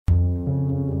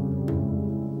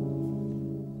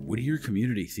Whittier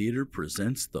Community Theater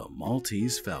presents The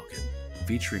Maltese Falcon,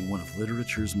 featuring one of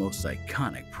literature's most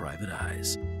iconic private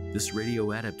eyes. This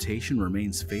radio adaptation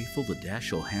remains faithful to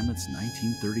Dashiell Hammett's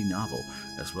 1930 novel,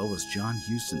 as well as John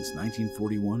Huston's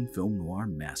 1941 film noir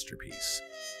masterpiece.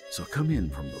 So come in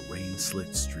from the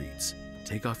rain-slicked streets,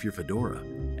 take off your fedora,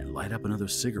 and light up another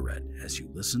cigarette as you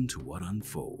listen to what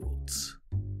unfolds.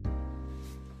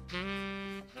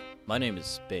 My name is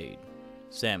Spade,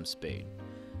 Sam Spade.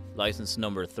 License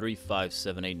number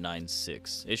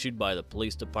 3578896, issued by the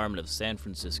Police Department of San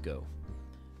Francisco.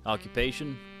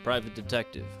 Occupation, private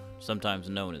detective, sometimes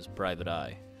known as Private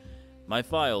Eye. My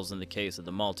files in the case of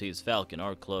the Maltese Falcon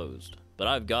are closed, but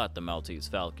I've got the Maltese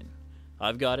Falcon.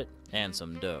 I've got it, and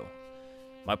some dough.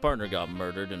 My partner got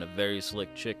murdered, and a very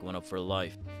slick chick went up for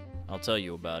life. I'll tell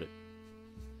you about it.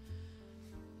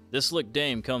 This slick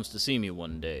dame comes to see me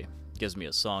one day. Gives me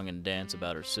a song and dance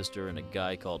about her sister and a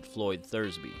guy called Floyd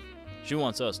Thursby. She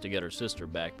wants us to get her sister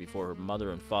back before her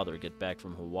mother and father get back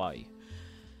from Hawaii.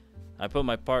 I put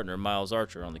my partner, Miles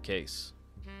Archer, on the case.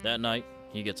 That night,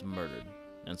 he gets murdered,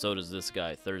 and so does this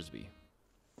guy, Thursby.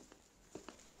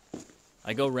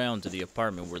 I go round to the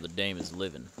apartment where the dame is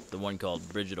living, the one called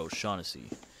Bridget O'Shaughnessy.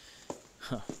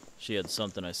 She had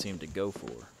something I seemed to go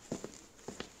for.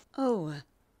 Oh,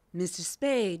 Mr.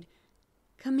 Spade,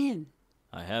 come in.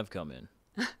 I have come in.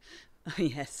 Oh,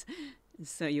 yes,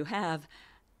 so you have.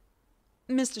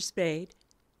 Mr. Spade,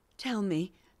 tell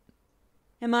me,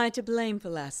 am I to blame for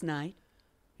last night?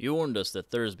 You warned us that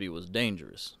Thursby was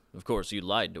dangerous. Of course, you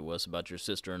lied to us about your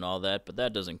sister and all that, but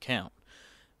that doesn't count.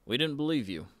 We didn't believe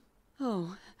you.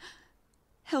 Oh,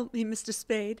 help me, Mr.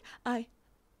 Spade. I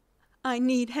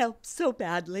need help so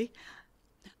badly.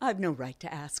 I've no right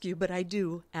to ask you, but I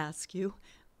do ask you.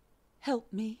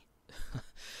 Help me.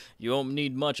 You won't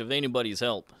need much of anybody's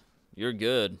help. You're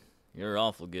good. You're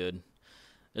awful good.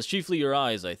 It's chiefly your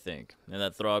eyes, I think, and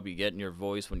that throb you get in your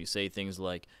voice when you say things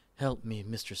like, "Help me,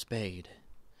 Mr. Spade."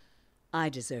 I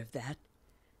deserve that.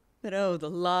 But oh, the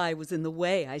lie was in the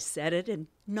way I said it, and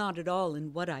not at all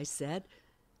in what I said.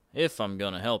 If I'm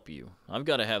gonna help you, I've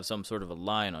got to have some sort of a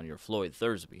line on your Floyd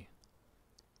Thursby.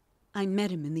 I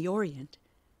met him in the Orient.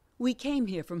 We came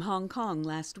here from Hong Kong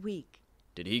last week.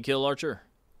 Did he kill Archer?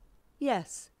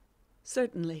 Yes,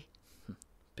 certainly.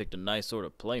 Picked a nice sort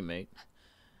of playmate.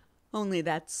 Only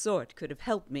that sort could have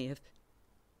helped me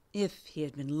if he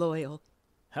had been loyal.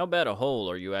 How bad a hole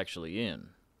are you actually in?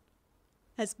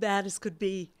 As bad as could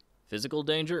be. Physical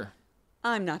danger?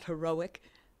 I'm not heroic.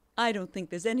 I don't think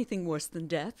there's anything worse than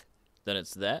death. Then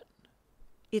it's that?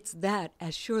 It's that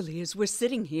as surely as we're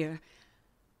sitting here.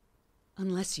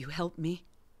 Unless you help me.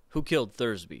 Who killed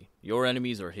Thursby? Your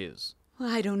enemies or his?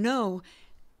 I don't know.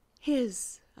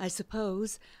 His, I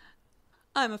suppose.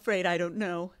 I'm afraid I don't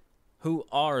know. Who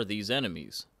are these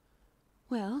enemies?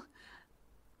 Well,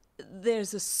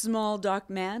 there's a small, dark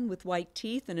man with white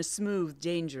teeth and a smooth,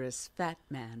 dangerous, fat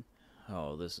man.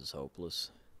 Oh, this is hopeless.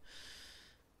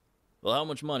 Well, how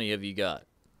much money have you got?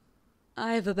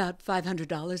 I have about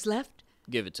 $500 left.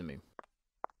 Give it to me.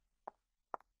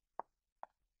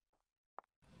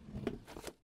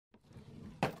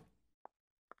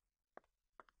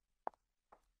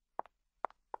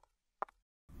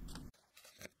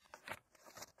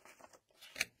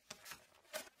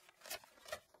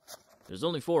 There's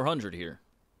only 400 here.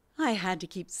 I had to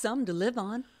keep some to live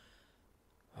on.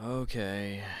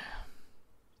 Okay.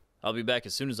 I'll be back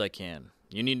as soon as I can.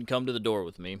 You needn't come to the door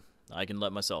with me. I can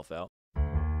let myself out.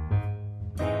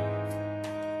 I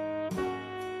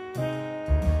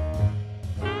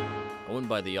went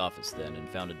by the office then and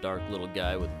found a dark little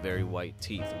guy with very white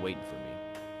teeth waiting for me.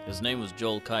 His name was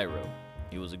Joel Cairo.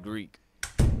 He was a Greek.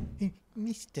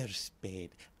 Mr.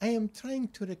 Spade, I am trying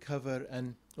to recover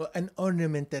an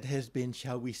ornament that has been,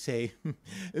 shall we say,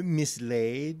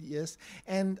 mislaid, yes?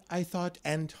 And I thought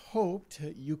and hoped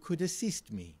you could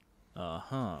assist me.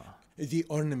 Uh-huh. The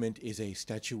ornament is a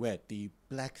statuette, the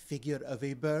black figure of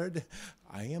a bird.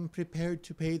 I am prepared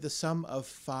to pay the sum of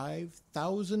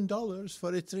 $5,000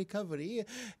 for its recovery,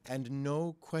 and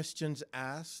no questions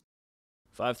asked.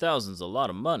 5,000's a lot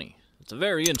of money. It's a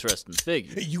very interesting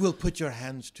figure. You will put your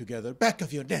hands together, back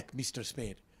of your neck, Mr.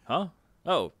 Spade. Huh?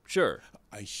 Oh, sure.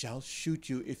 I shall shoot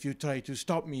you if you try to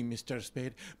stop me, Mr.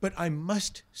 Spade, but I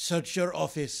must search your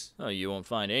office. Oh, you won't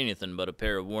find anything but a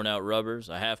pair of worn-out rubbers,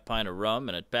 a half pint of rum,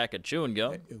 and a pack of chewing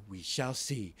gum. We shall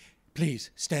see.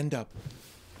 Please, stand up.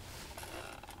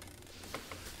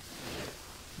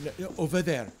 Over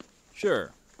there.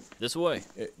 Sure. This way.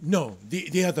 No,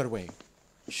 the other way.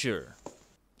 Sure.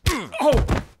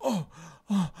 Oh!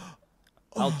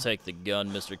 I'll take the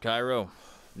gun, Mr. Cairo.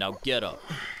 Now get up.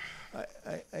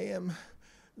 I am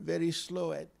very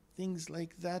slow things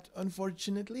like that,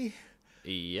 unfortunately.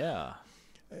 Yeah.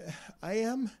 I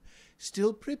am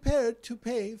still prepared to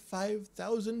pay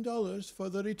 $5,000 for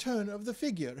the return of the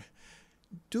figure.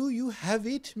 Do you have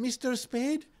it, Mr.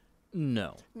 Spade?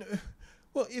 No.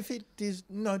 Well, if it is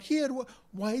not here,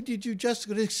 why did you just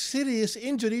risk serious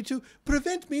injury to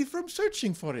prevent me from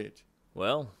searching for it?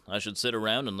 Well, I should sit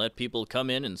around and let people come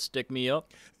in and stick me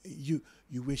up? You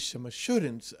wish some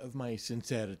assurance of my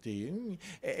sincerity?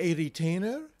 A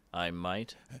retainer? I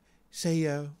might. Say,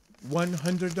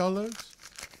 $100?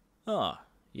 Ah,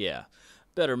 yeah.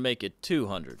 Better make it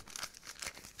 200.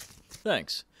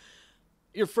 Thanks.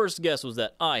 Your first guess was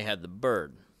that I had the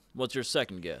bird. What's your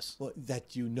second guess? Well,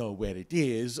 that you know where it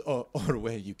is, or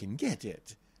where you can get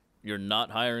it. You're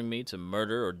not hiring me to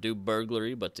murder or do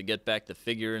burglary, but to get back the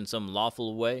figure in some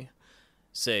lawful way?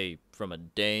 Say, from a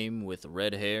dame with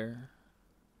red hair?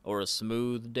 Or a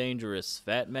smooth, dangerous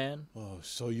fat man? Oh,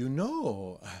 so you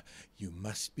know. You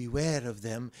must beware of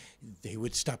them. They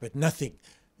would stop at nothing.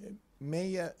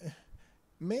 May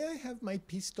I have my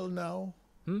pistol now?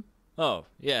 Oh,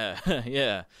 yeah,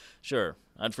 yeah, sure.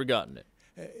 I'd forgotten it.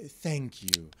 Thank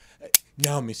you.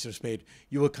 Now, Mr. Spade,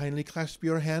 you will kindly clasp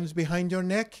your hands behind your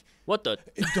neck? What the?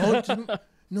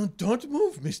 Don't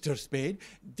move, Mr. Spade.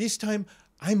 This time,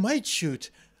 I might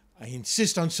shoot. I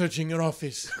insist on searching your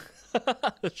office.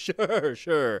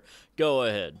 Sure. Go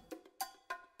ahead.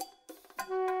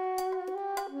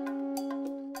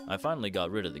 I finally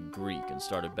got rid of the Greek and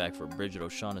started back for Bridget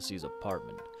O'Shaughnessy's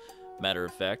apartment. Matter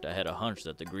of fact, I had a hunch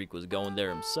that the Greek was going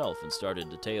there himself and started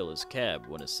to tail his cab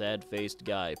when a sad-faced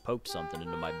guy poked something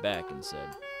into my back and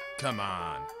said, "Come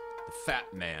on, the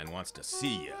fat man wants to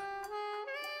see you."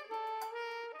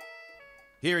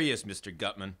 Here he is, Mr.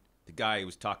 Gutman, the guy who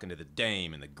was talking to the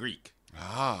dame and the Greek.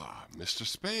 Ah, Mr.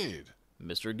 Spade.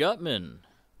 Mr. Gutman.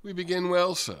 We begin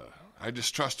well, sir. I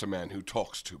distrust a man who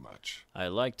talks too much. I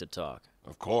like to talk.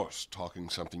 Of course, talking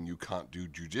something you can't do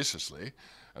judiciously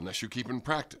unless you keep in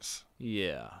practice.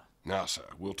 Yeah. Now, sir,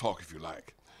 we'll talk if you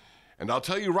like. And I'll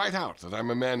tell you right out that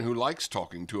I'm a man who likes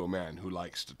talking to a man who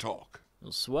likes to talk.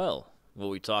 Well, swell.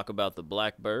 Will we talk about the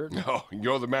blackbird? No,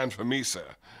 you're the man for me,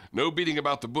 sir. No beating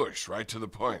about the bush, right to the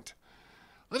point.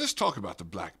 Let us talk about the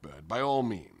blackbird, by all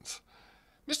means.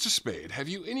 Mr. Spade, have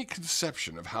you any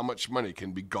conception of how much money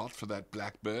can be got for that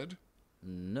blackbird?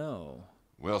 No.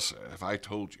 Well, sir, if I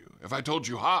told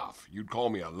you half, you'd call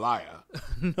me a liar.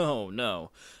 No.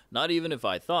 Not even if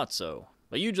I thought so.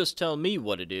 But you just tell me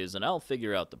what it is and I'll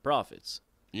figure out the profits.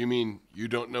 You mean you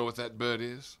don't know what that bird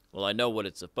is? Well, I know what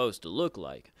it's supposed to look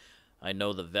like. I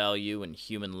know the value in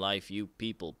human life you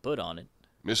people put on it.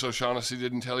 Miss O'Shaughnessy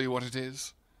didn't tell you what it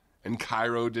is? And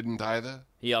Cairo didn't either?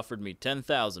 He offered me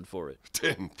 $10,000 for it.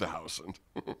 10,000?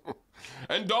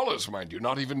 And dollars, mind you,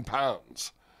 not even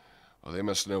pounds. Well, they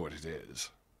must know what it is.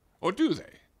 Or do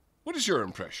they? What is your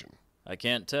impression? I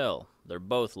can't tell. They're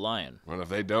both lying. Well, if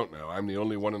they don't know, I'm the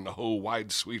only one in the whole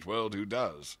wide, sweet world who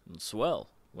does. Swell.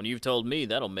 When you've told me,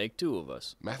 that'll make two of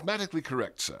us. Mathematically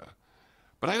correct, sir.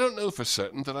 But I don't know for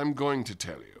certain that I'm going to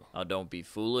tell you. Oh, don't be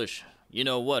foolish. You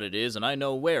know what it is, and I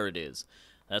know where it is.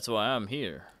 That's why I'm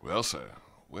here. Well, sir,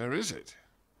 where is it?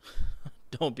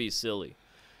 Don't be silly.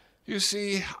 You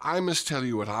see, I must tell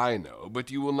you what I know,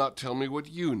 but you will not tell me what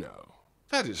you know.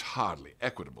 That is hardly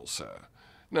equitable, sir.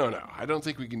 No, I don't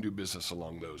think we can do business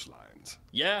along those lines.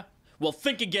 Yeah? Well,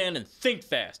 think again and think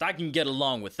fast. I can get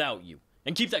along without you.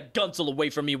 And keep that gunsel away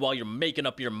from me while you're making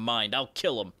up your mind. I'll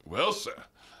kill him. Well, sir,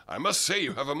 I must say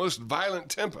you have a most violent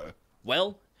temper.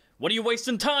 Well, what are you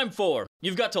wasting time for?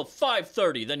 You've got till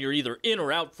 5:30, then you're either in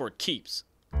or out for keeps.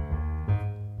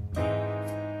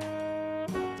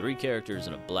 3 characters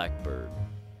and a blackbird.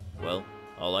 Well,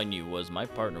 all I knew was my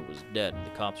partner was dead and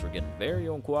the cops were getting very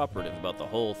uncooperative about the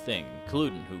whole thing,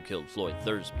 including who killed Floyd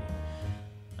Thursby.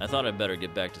 I thought I'd better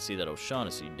get back to see that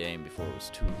O'Shaughnessy dame before it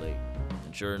was too late.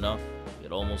 And sure enough,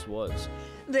 it almost was.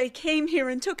 They came here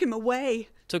and took him away.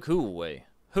 Took who away?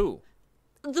 Who?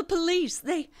 The police.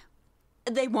 They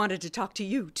wanted to talk to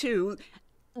you, too.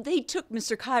 They took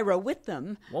Mr. Cairo with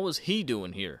them. What was he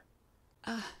doing here?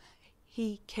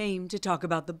 He came to talk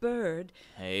about the bird.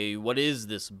 Hey, what is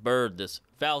this bird, this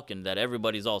Falcon that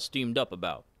everybody's all steamed up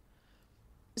about?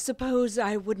 Suppose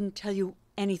I wouldn't tell you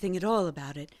anything at all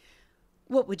about it.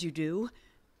 What would you do?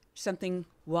 Something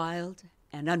wild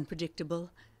and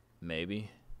unpredictable?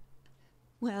 Maybe.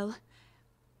 Well,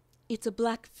 it's a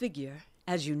black figure,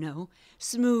 as you know,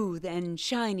 smooth and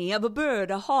shiny, of a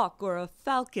bird, a hawk or a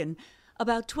falcon,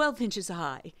 about 12 inches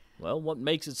high. Well, what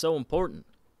makes it so important?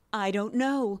 I don't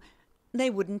know. They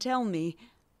wouldn't tell me,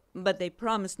 but they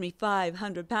promised me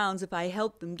 £500 if I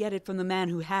helped them get it from the man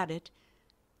who had it.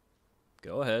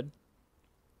 Go ahead.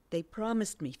 They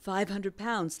promised me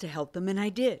 £500 to help them, and I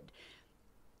did.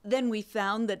 Then we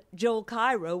found that Joel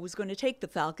Cairo was going to take the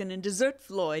Falcon and desert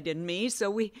Floyd and me, so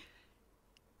we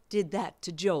did that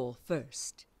to Joel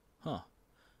first. Huh.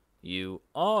 You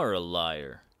are a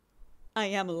liar. I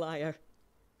am a liar.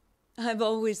 I've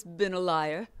always been a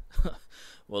liar.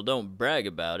 Well, don't brag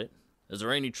about it. Is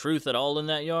there any truth at all in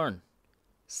that yarn?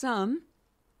 Some.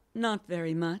 Not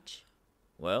very much.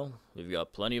 Well, we've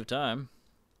got plenty of time.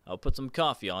 I'll put some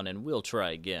coffee on and we'll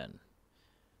try again.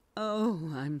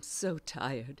 Oh, I'm so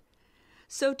tired.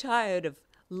 So tired of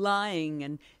lying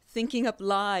and thinking up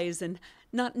lies and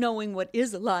not knowing what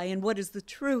is a lie and what is the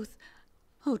truth.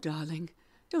 Oh, darling,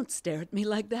 don't stare at me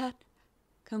like that.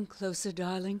 Come closer,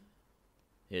 darling.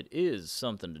 It is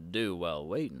something to do while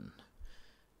waiting.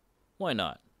 Why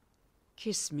not?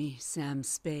 Kiss me, Sam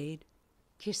Spade.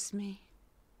 Kiss me.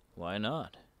 Why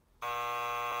not?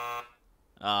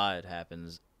 It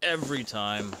happens every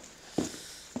time.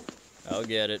 I'll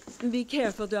get it. Be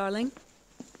careful, darling.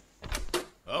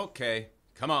 Okay,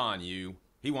 come on, you.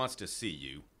 He wants to see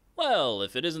you. Well,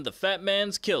 if it isn't the fat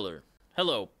man's killer.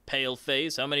 Hello,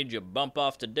 paleface. How many did you bump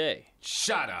off today?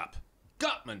 Shut up.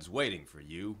 Gutman's waiting for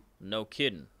you. No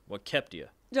kidding. What kept you?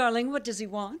 Darling, what does he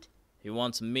want? He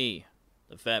wants me.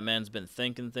 The fat man's been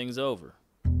thinking things over.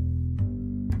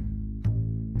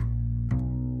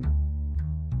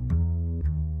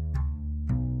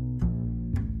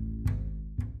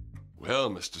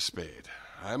 Well, Mr. Spade,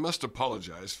 I must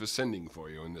apologize for sending for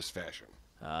you in this fashion.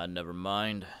 Never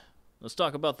mind. Let's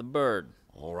talk about the bird.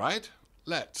 All right,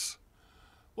 let's.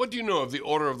 What do you know of the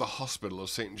Order of the Hospital of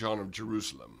St. John of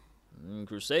Jerusalem?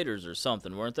 Crusaders or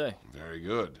something, weren't they? Very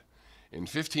good. In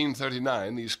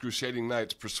 1539, these crusading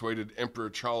knights persuaded Emperor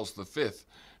Charles V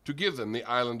to give them the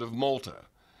island of Malta.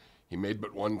 He made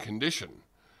but one condition.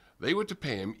 They were to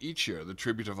pay him each year the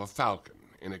tribute of a falcon,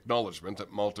 in acknowledgement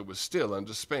that Malta was still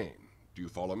under Spain. Do you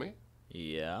follow me?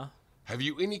 Yeah. Have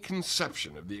you any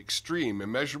conception of the extreme,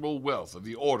 immeasurable wealth of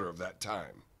the order of that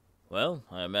time? Well,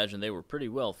 I imagine they were pretty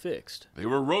well fixed. They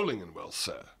were rolling in wealth,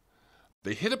 sir.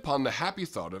 They hit upon the happy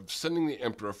thought of sending the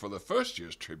emperor for the first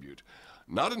year's tribute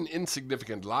not an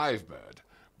insignificant live bird,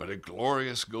 but a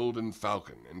glorious golden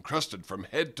falcon, encrusted from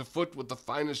head to foot with the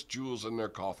finest jewels in their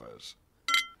coffers.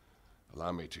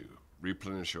 Allow me to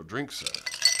replenish your drink, sir.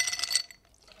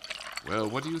 Well,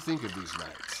 what do you think of these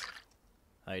knights?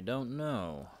 I don't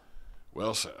know.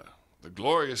 Well, sir, the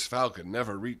glorious falcon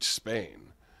never reached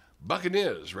Spain.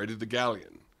 Buccaneers raided the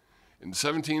galleon. In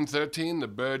 1713, the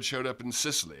bird showed up in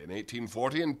Sicily, in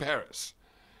 1840 in Paris.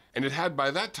 And it had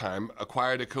by that time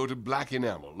acquired a coat of black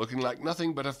enamel, looking like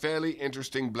nothing but a fairly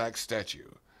interesting black statue.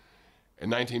 In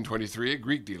 1923, a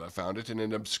Greek dealer found it in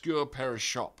an obscure Paris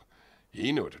shop.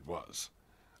 He knew what it was.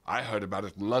 I heard about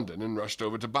it in London and rushed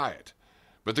over to buy it.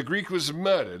 But the Greek was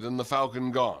murdered and the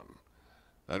falcon gone.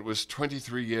 That was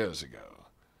 23 years ago.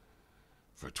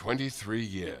 For 23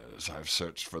 years I've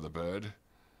searched for the bird.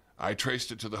 I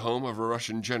traced it to the home of a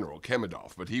Russian general,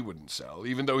 Kemedov, but he wouldn't sell,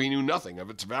 even though he knew nothing of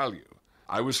its value.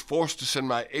 I was forced to send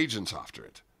my agents after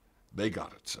it. They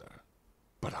got it, sir.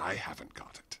 But I haven't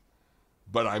got it.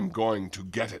 But I'm going to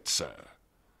get it, sir.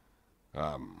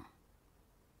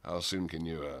 How soon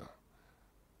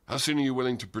are you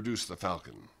willing to produce the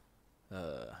falcon?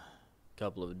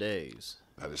 Couple of days.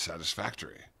 That is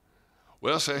satisfactory.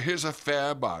 Well, sir, here's a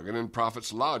fair bargain and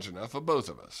profits large enough for both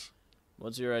of us.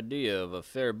 What's your idea of a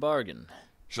fair bargain?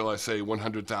 Shall I say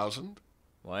 100,000?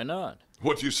 Why not?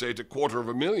 What do you say to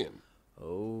 $250,000?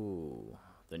 Oh,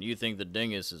 then you think the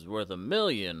dingus is worth $1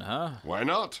 million, huh? Why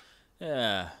not?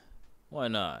 Yeah, why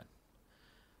not?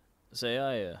 Say,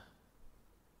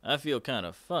 I feel kind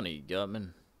of funny,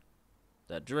 Gutman.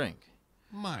 That drink.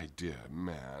 My dear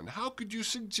man, how could you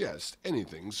suggest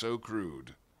anything so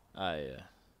crude?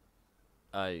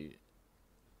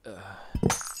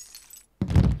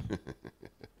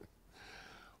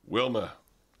 Wilma!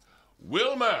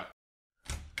 Wilma!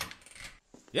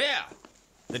 Yeah!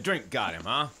 The drink got him,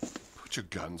 huh? Put your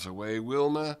guns away,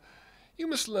 Wilma. You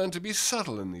must learn to be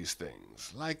subtle in these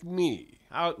things, like me.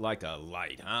 Out like a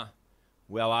light, huh?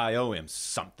 Well, I owe him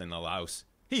something, the louse.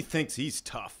 He thinks he's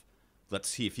tough. Let's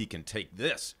see if he can take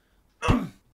this.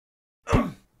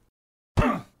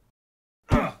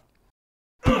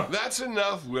 That's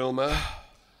enough, Wilma.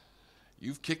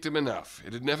 You've kicked him enough.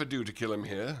 It'd never do to kill him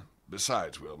here.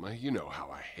 Besides, Wilma, you know how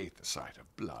I hate the sight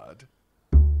of blood.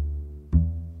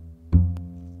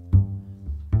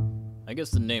 I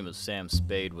guess the name of Sam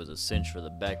Spade was a cinch for the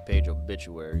back page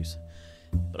obituaries,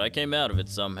 but I came out of it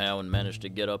somehow and managed to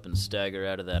get up and stagger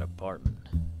out of that apartment.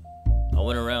 I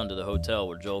went around to the hotel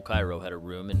where Joel Cairo had a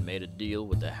room and made a deal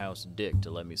with the house dick to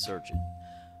let me search it.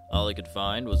 All I could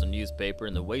find was a newspaper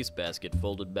in the wastebasket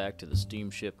folded back to the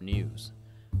steamship news.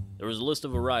 There was a list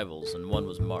of arrivals, and one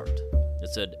was marked. It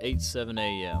said 8:07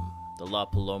 a.m., the La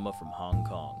Paloma from Hong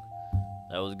Kong.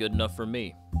 That was good enough for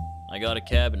me. I got a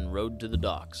cab and rode to the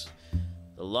docks.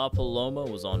 The La Paloma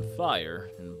was on fire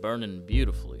and burning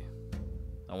beautifully.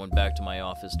 I went back to my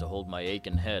office to hold my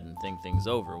aching head and think things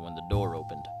over when the door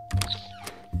opened.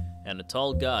 And a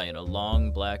tall guy in a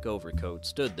long black overcoat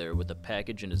stood there with a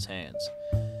package in his hands,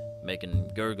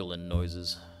 making gurgling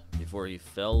noises before he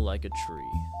fell like a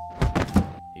tree.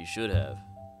 He should have.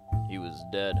 He was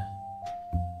dead.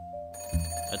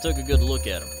 I took a good look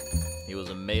at him. He was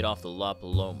a mate off the La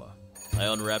Paloma. I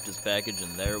unwrapped his package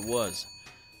and there it was.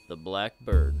 The black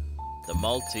bird. The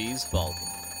Maltese Falcon.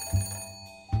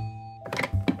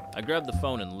 I grabbed the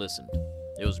phone and listened.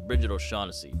 It was Bridget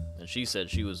O'Shaughnessy, and she said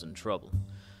she was in trouble.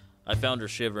 I found her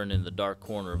shivering in the dark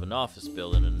corner of an office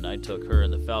building, and I took her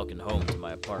and the Falcon home to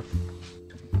my apartment.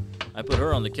 I put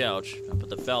her on the couch and put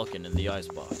the Falcon in the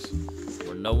icebox,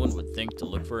 where no one would think to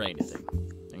look for anything,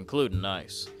 including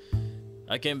ice.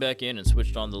 I came back in and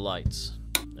switched on the lights,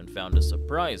 and found a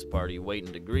surprise party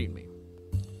waiting to greet me.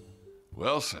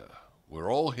 Well, sir,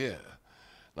 we're all here.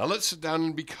 Now let's sit down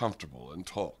and be comfortable and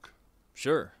talk.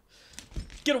 Sure.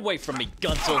 Get away from me,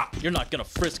 Gunsel! You're not gonna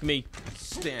frisk me.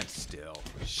 Stand still.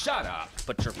 Shut up.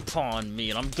 Put your paw on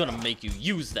me and I'm gonna make you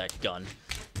use that gun.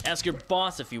 Ask your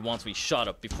boss if he wants me shot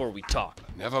up before we talk.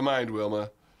 Never mind,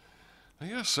 Wilma.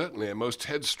 You're certainly a most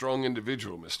headstrong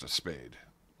individual, Mr. Spade.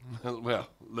 Well,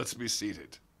 let's be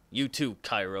seated. You too,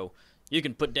 Cairo. You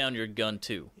can put down your gun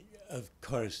too. Of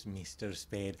course, Mr.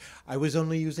 Spade. I was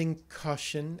only using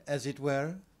caution, as it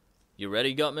were. You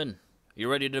ready, Gutman? You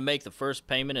ready to make the first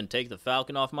payment and take the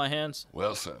Falcon off my hands?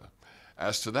 Well, sir,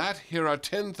 as to that, here are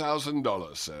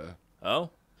 $10,000, sir.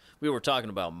 Oh? We were talking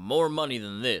about more money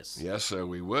than this. Yes, sir,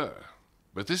 we were.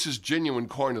 But this is genuine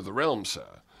coin of the realm,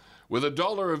 sir. With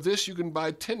 $1 of this, you can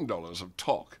buy $10 of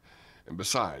talk. And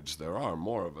besides, there are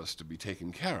more of us to be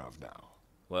taken care of now.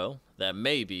 Well, that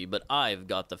may be, but I've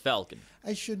got the Falcon.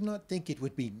 I should not think it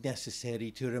would be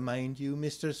necessary to remind you,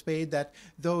 Mr. Spade, that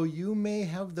though you may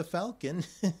have the Falcon,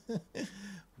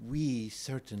 we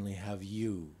certainly have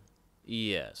you.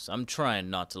 Yes, I'm trying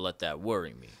not to let that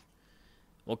worry me.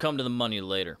 We'll come to the money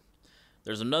later.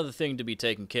 There's another thing to be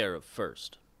taken care of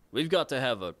first. We've got to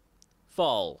have a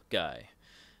fall guy.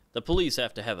 The police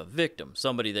have to have a victim,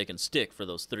 somebody they can stick for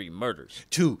those 3 murders.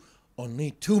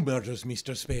 Only 2 murders,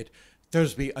 Mr. Spade.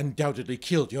 Thursby undoubtedly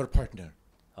killed your partner.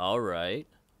 All right.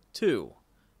 2.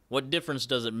 What difference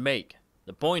does it make?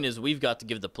 The point is we've got to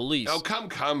give the police... Oh, come,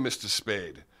 Mr.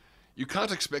 Spade. You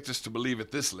can't expect us to believe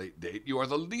at this late date you are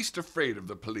the least afraid of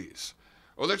the police,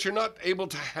 or that you're not able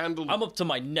to handle... I'm up to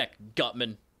my neck,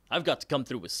 Gutman. I've got to come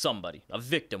through with somebody, a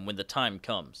victim, when the time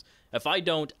comes. If I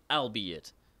don't, I'll be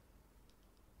it.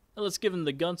 Now let's give him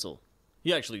the Gunsel.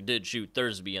 He actually did shoot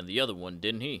Thursby and the other one,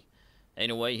 didn't he?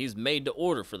 Anyway, he's made to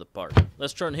order for the part.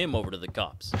 Let's turn him over to the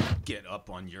cops. Get up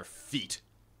on your feet.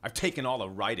 I've taken all the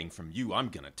writing from you I'm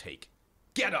gonna take.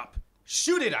 Get up!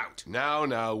 Shoot it out!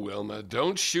 Now, Wilma,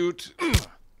 don't shoot.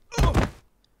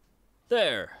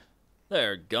 There,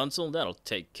 Gunsel, that'll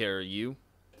take care of you.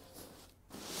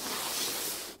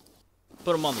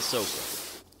 Put him on the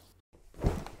sofa.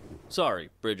 Sorry,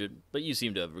 Bridget, but you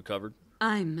seem to have recovered.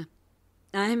 I'm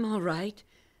all right.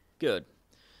 Good.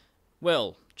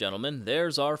 Well, gentlemen,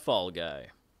 there's our fall guy.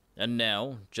 And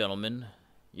now, gentlemen,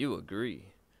 you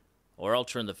agree. Or I'll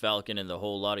turn the Falcon and the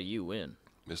whole lot of you in.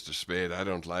 Mr. Spade, I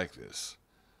don't like this.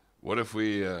 What if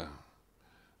we,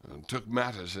 took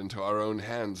matters into our own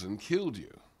hands and killed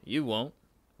you? You won't,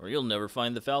 or you'll never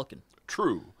find the Falcon.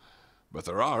 True, but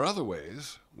there are other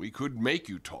ways. We could make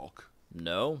you talk.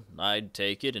 No, I'd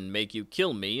take it and make you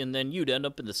kill me, and then you'd end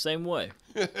up in the same way.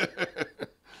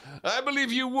 I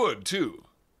believe you would, too.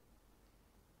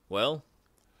 Well,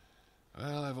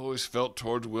 I've always felt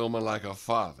towards Wilma like a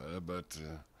father, but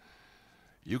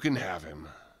you can have him.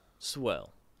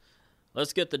 Swell.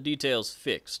 Let's get the details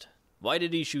fixed. Why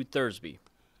did he shoot Thursby?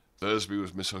 Thursby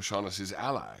was Miss O'Shaughnessy's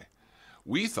ally.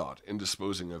 We thought in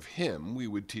disposing of him, we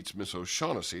would teach Miss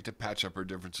O'Shaughnessy to patch up her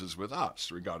differences with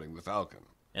us regarding the Falcon.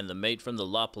 And the mate from the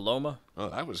La Paloma? Oh,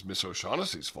 that was Miss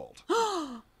O'Shaughnessy's fault.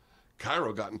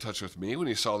 Cairo got in touch with me when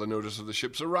he saw the notice of the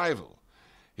ship's arrival.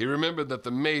 He remembered that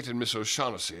the mate and Miss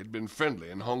O'Shaughnessy had been friendly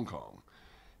in Hong Kong.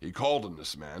 He called on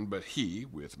this man, but he,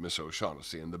 with Miss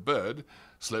O'Shaughnessy and the bird,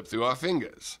 slipped through our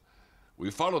fingers. We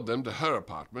followed them to her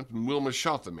apartment, and Wilma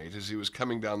shot the mate as he was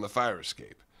coming down the fire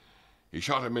escape. He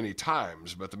shot him many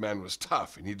times, but the man was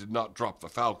tough, and he did not drop the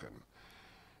Falcon.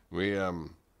 We,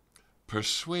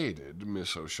 persuaded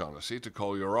Miss O'Shaughnessy to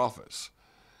call your office.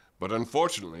 But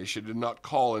unfortunately, she did not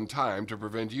call in time to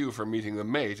prevent you from meeting the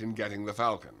mate and getting the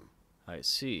Falcon. I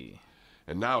see.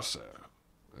 And now, sir,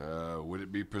 would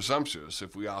it be presumptuous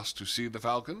if we asked to see the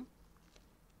Falcon?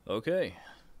 Okay.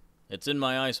 It's in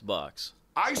my icebox.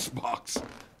 Icebox?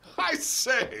 I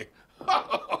say!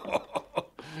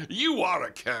 You are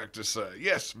a character, sir.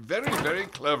 Yes, very, very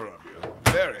clever of you.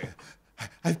 Very.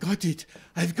 I've got it.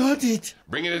 I've got it.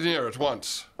 Bring it in here at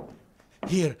once.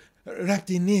 Here, wrapped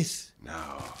in this.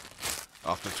 Now,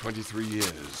 after 23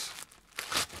 years.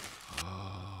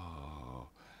 Oh,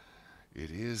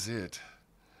 it is it.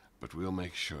 But we'll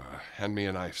make sure. Hand me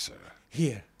a knife, sir.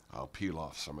 Here. I'll peel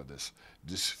off some of this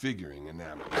disfiguring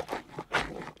enamel.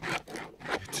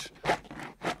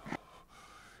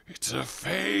 It's a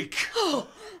fake!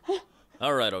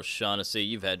 All right, O'Shaughnessy,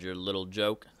 you've had your little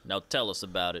joke. Now tell us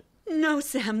about it. No,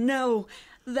 Sam, no.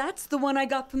 That's the one I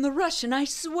got from the Russian, I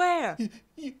swear.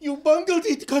 You bungled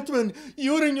it, Cutman.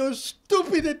 You and your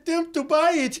stupid attempt to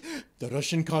buy it. The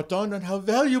Russian caught on how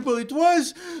valuable it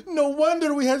was. No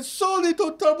wonder we had so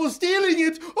little trouble stealing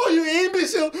it. Oh, you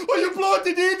imbecile. Oh, you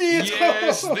bloated idiot.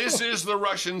 Yes, this is the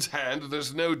Russian's hand.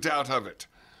 There's no doubt of it.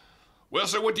 Well,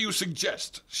 sir, what do you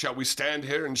suggest? Shall we stand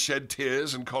here and shed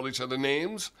tears and call each other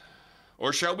names?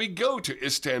 Or shall we go to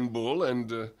Istanbul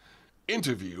and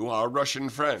interview our Russian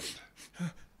friend?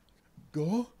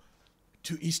 Go?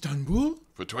 To Istanbul?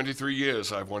 For 23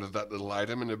 years I've wanted that little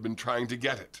item and have been trying to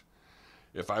get it.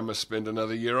 If I must spend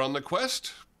another year on the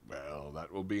quest, well,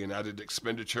 that will be an added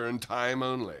expenditure in time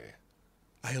only.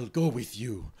 I'll go with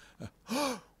you.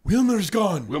 Wilmer's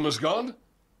gone. Wilmer's gone?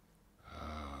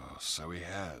 Oh, so he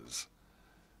has.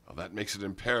 Well, that makes it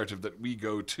imperative that we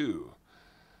go too.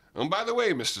 And by the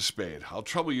way, Mr. Spade, I'll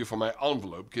trouble you for my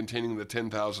envelope containing the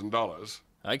 $10,000.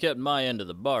 I kept my end of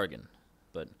the bargain,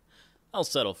 but I'll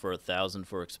settle for $1,000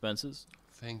 for expenses.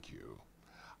 Thank you.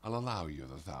 I'll allow you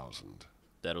the 1,000.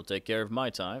 That'll take care of my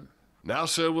time. Now,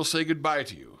 sir, we'll say goodbye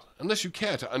to you, unless you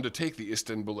care to undertake the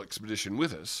Istanbul expedition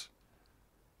with us.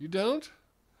 You don't?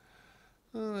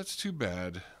 Oh, that's too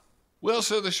bad. Well,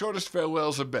 sir, the shortest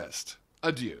farewells are best.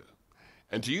 Adieu.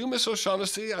 And to you, Miss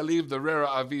O'Shaughnessy, I leave the rara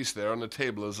avis there on the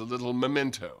table as a little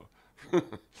memento.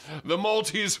 The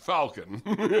Maltese Falcon.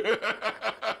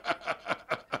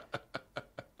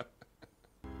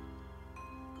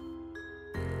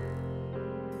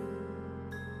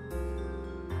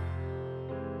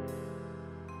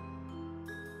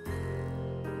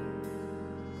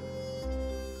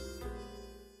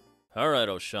 All right,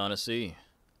 O'Shaughnessy.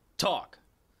 Talk!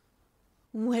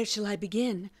 Where shall I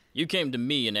begin? You came to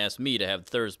me and asked me to have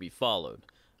Thursby followed.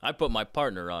 I put my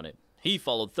partner on it. He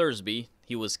followed Thursby.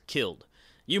 He was killed.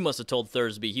 You must have told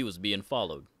Thursby he was being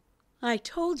followed. I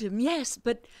told him, yes,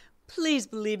 but please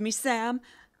believe me, Sam.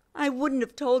 I wouldn't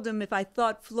have told him if I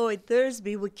thought Floyd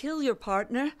Thursby would kill your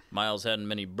partner. Miles hadn't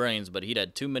many brains, but he'd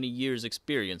had too many years'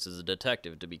 experience as a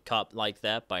detective to be caught like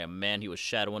that by a man he was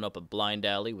shadowing up a blind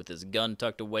alley with his gun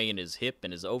tucked away in his hip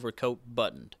and his overcoat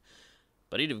buttoned.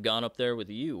 But he'd have gone up there with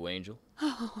you, Angel.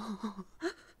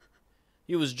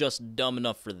 He was just dumb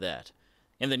enough for that.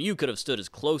 And then you could have stood as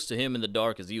close to him in the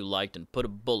dark as you liked and put a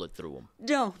bullet through him.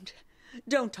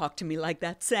 Don't talk to me like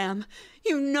that, Sam.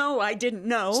 You know I didn't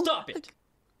know. Stop it!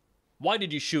 Why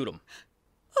did you shoot him?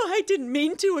 Oh, I didn't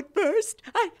mean to at first.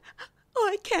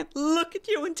 I can't look at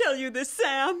you and tell you this,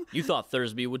 Sam. You thought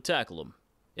Thursby would tackle him.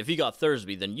 If he got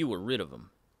Thursby, then you were rid of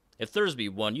him. If Thursby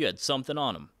won, you had something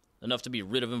on him. Enough to be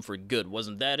rid of him for good,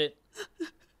 wasn't that it?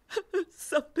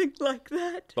 Something like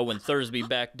that. But when Thursby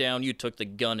backed down, you took the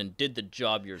gun and did the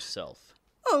job yourself.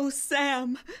 Oh,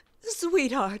 Sam,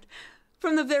 sweetheart,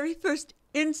 from the very first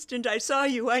instant I saw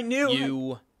you, I knew...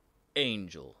 You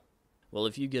angel. Well,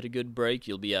 if you get a good break,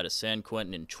 you'll be out of San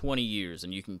Quentin in 20 years,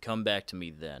 and you can come back to me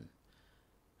then.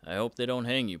 I hope they don't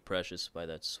hang you, Precious, by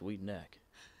that sweet neck.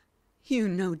 You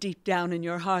know deep down in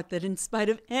your heart that in spite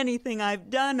of anything I've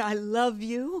done, I love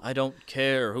you. I don't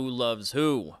care who loves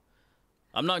who.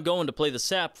 I'm not going to play the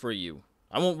sap for you.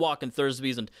 I won't walk in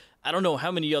Thursby's and I don't know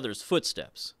how many others'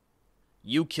 footsteps.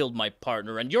 You killed my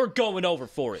partner and you're going over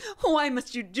for it. Why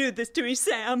must you do this to me,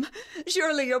 Sam?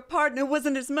 Surely your partner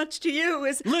wasn't as much to you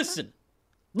as... Listen!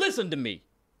 Listen to me!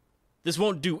 This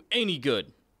won't do any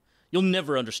good. You'll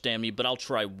never understand me, but I'll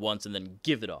try once and then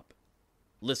give it up.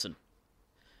 Listen.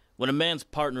 When a man's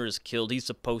partner is killed, he's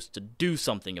supposed to do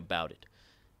something about it.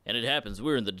 And it happens,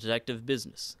 we're in the detective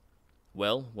business.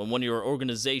 Well, when one of your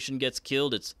organization gets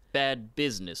killed, it's bad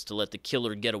business to let the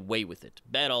killer get away with it.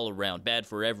 Bad all around, bad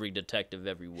for every detective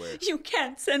everywhere. You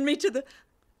can't send me to the...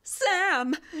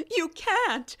 Sam, you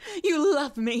can't. You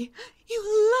love me.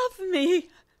 You love me.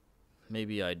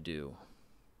 Maybe I do.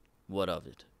 What of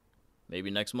it? Maybe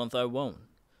next month I won't.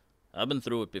 I've been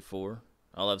through it before.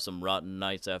 I'll have some rotten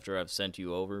nights after I've sent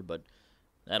you over, but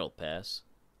that'll pass.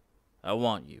 I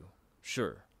want you,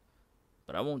 sure.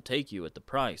 But I won't take you at the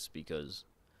price because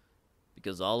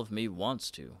all of me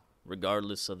wants to,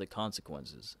 regardless of the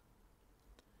consequences.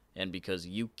 And because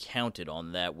you counted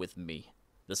on that with me.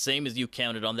 The same as you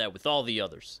counted on that with all the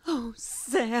others. Oh,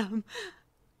 Sam.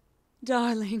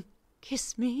 Darling,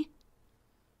 kiss me.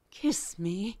 Kiss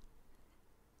me.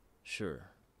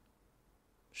 Sure.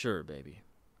 Sure, baby.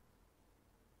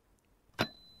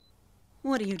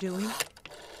 What are you doing?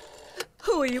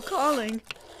 Who are you calling?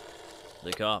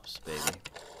 The cops, baby.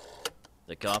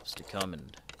 The cops to come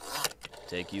and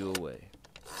take you away.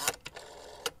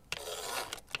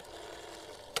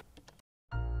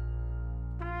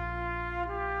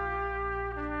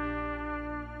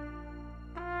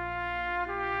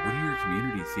 Whittier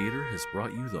Community Theater has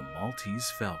brought you The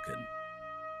Maltese Falcon,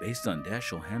 based on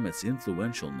Dashiell Hammett's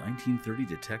influential 1930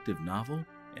 detective novel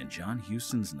and John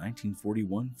Huston's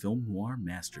 1941 film noir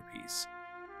masterpiece.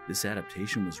 This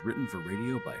adaptation was written for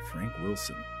radio by Frank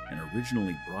Wilson and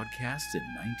originally broadcast in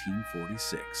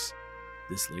 1946.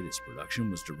 This latest production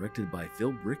was directed by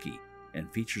Phil Brickey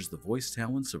and features the voice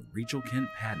talents of RigelKent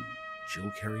Paden,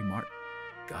 Cary Martin,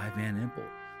 Guy Van Empel,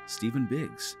 Stephen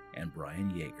Biggs, and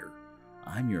Brian Yager.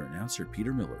 I'm your announcer,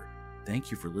 Peter Miller. Thank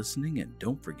you for listening, and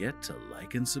don't forget to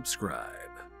like and subscribe.